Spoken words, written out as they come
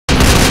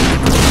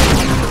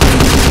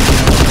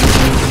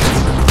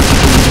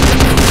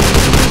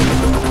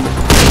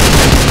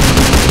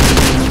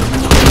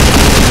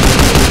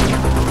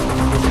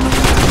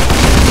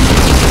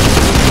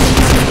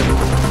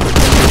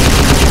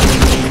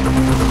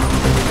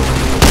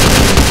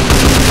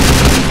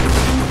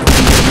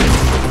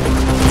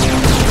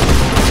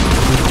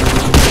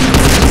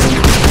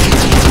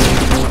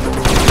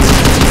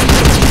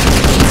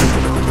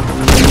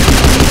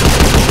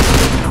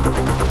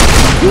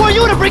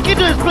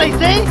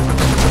place, eh?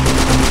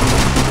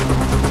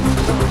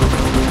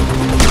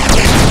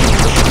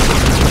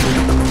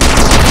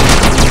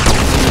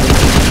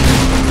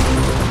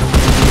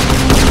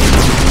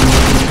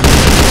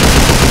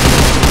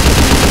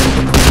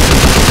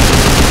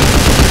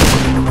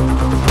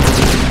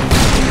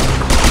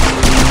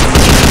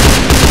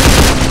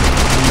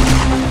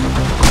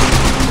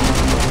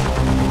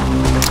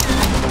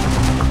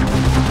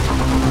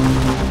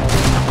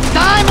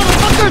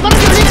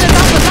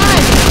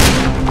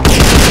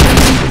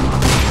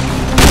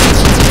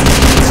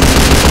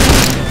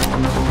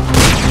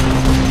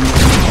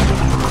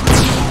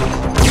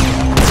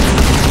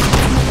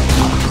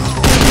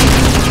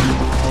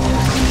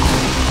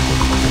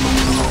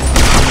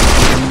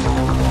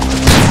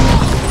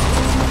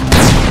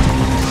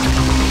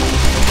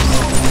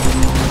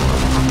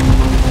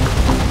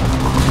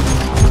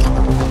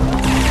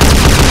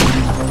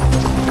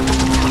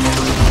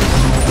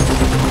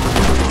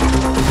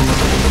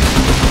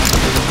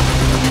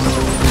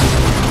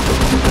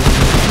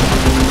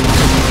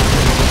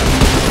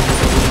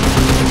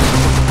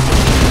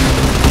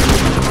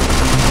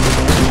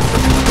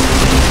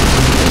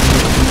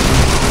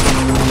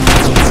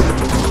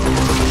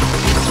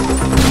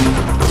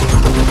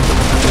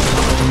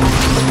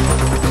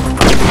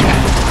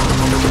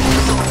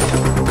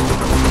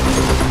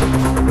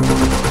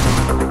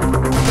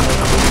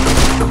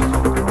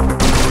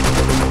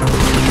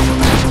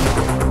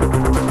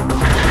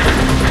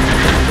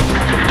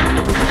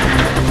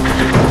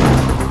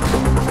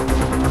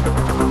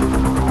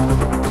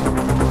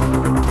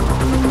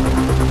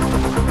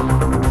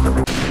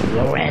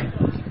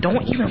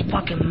 Don't even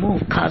fucking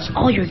move, cuz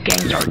all your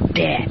gangs are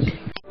dead.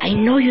 I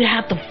know you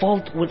have the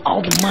vault with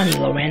all the money,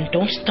 Loren.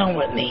 Don't stunt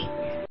with me.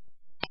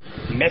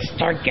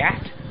 Mr.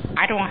 Gat,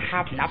 I don't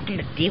have nothing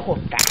to deal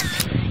with that.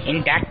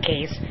 In that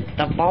case,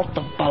 the vault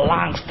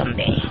belongs to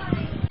me.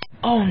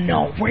 Oh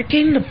no, we're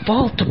getting the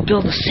vault to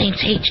build the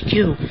Saints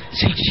HQ,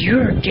 since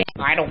you're a gang.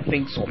 I don't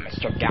think so,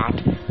 Mr.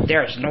 Gat.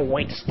 There's no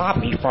way to stop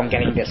me from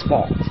getting this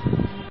vault.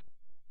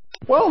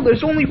 Well,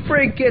 there's only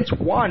 3 against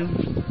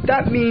 1.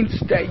 That means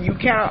that you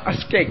cannot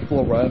escape,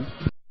 Loren.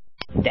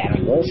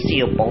 Then we'll see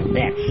about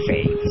that,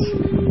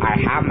 Saints. I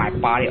have my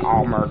body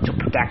armor to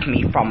protect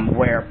me from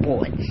rare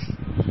bullets.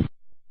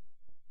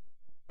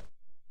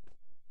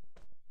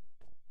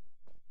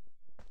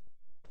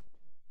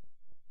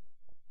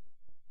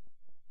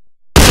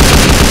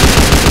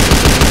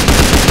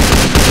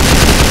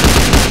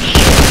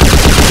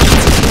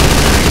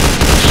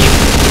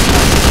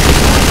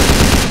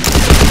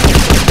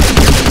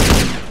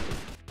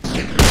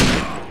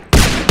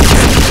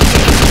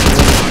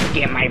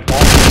 Get my ball.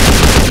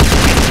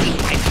 I keep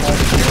my ball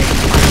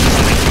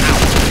from my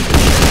power.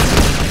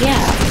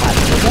 Yeah, but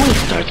the money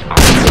starts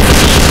off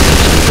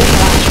so the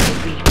watch will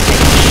be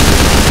finished.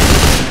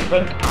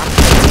 Think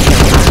after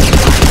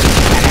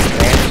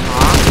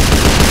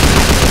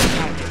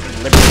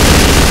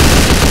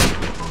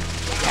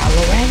yeah,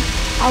 Loren,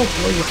 I'll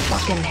blow your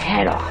fucking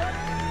head off.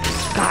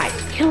 Guys,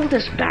 kill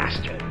this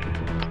bastard.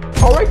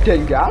 Alright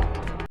then, Gat.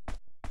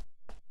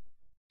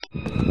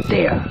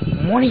 There,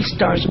 Morning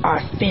Stars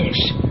are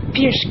finished.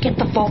 Pierce, get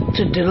the vault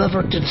to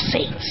deliver to the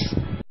Saints.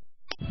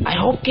 I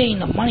hope getting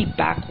the money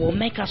back will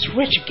make us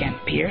rich again,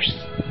 Pierce.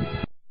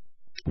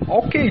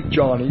 Okay,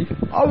 Johnny,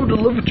 I will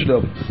deliver to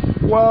them.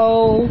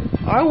 Well,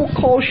 I will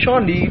call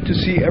Shani to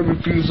see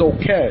everything's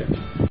okay.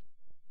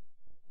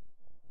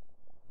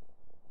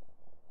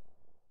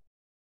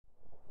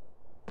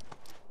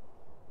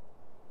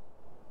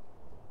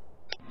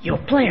 Yo,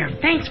 player,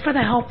 thanks for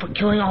the help for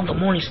killing all the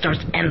Morning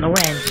Stars and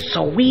Loren,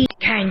 so we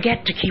can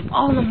get to keep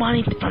all the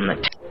money from the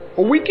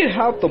Or we can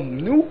have the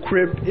new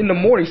crib in the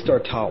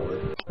Morningstar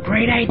Tower.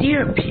 Great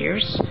idea,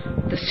 Pierce.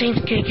 The Saints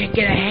can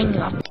get a hang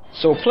up.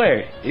 So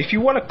player, if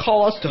you want to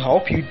call us to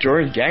help you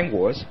during gang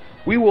wars,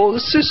 we will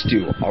assist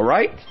you,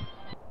 alright?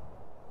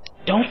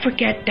 Don't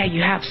forget that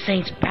you have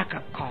Saints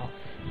backup call.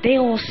 They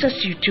will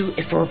assist you too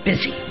if we're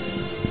busy.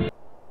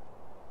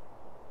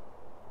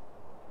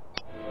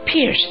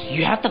 Pierce,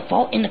 you have the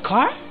vault in the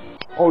car?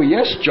 Oh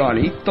yes,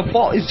 Johnny, the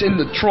vault is in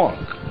the trunk.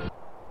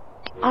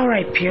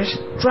 Alright, Pierce,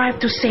 drive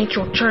to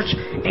Central Church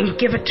and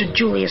give it to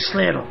Julius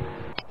Little.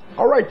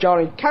 Alright,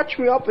 Johnny, catch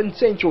me up in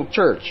Central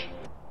Church.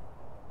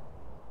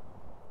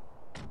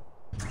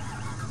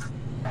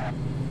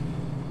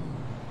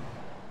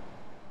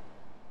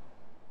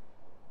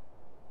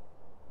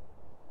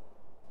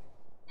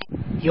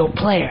 Yo,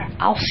 player,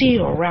 I'll see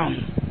you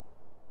around.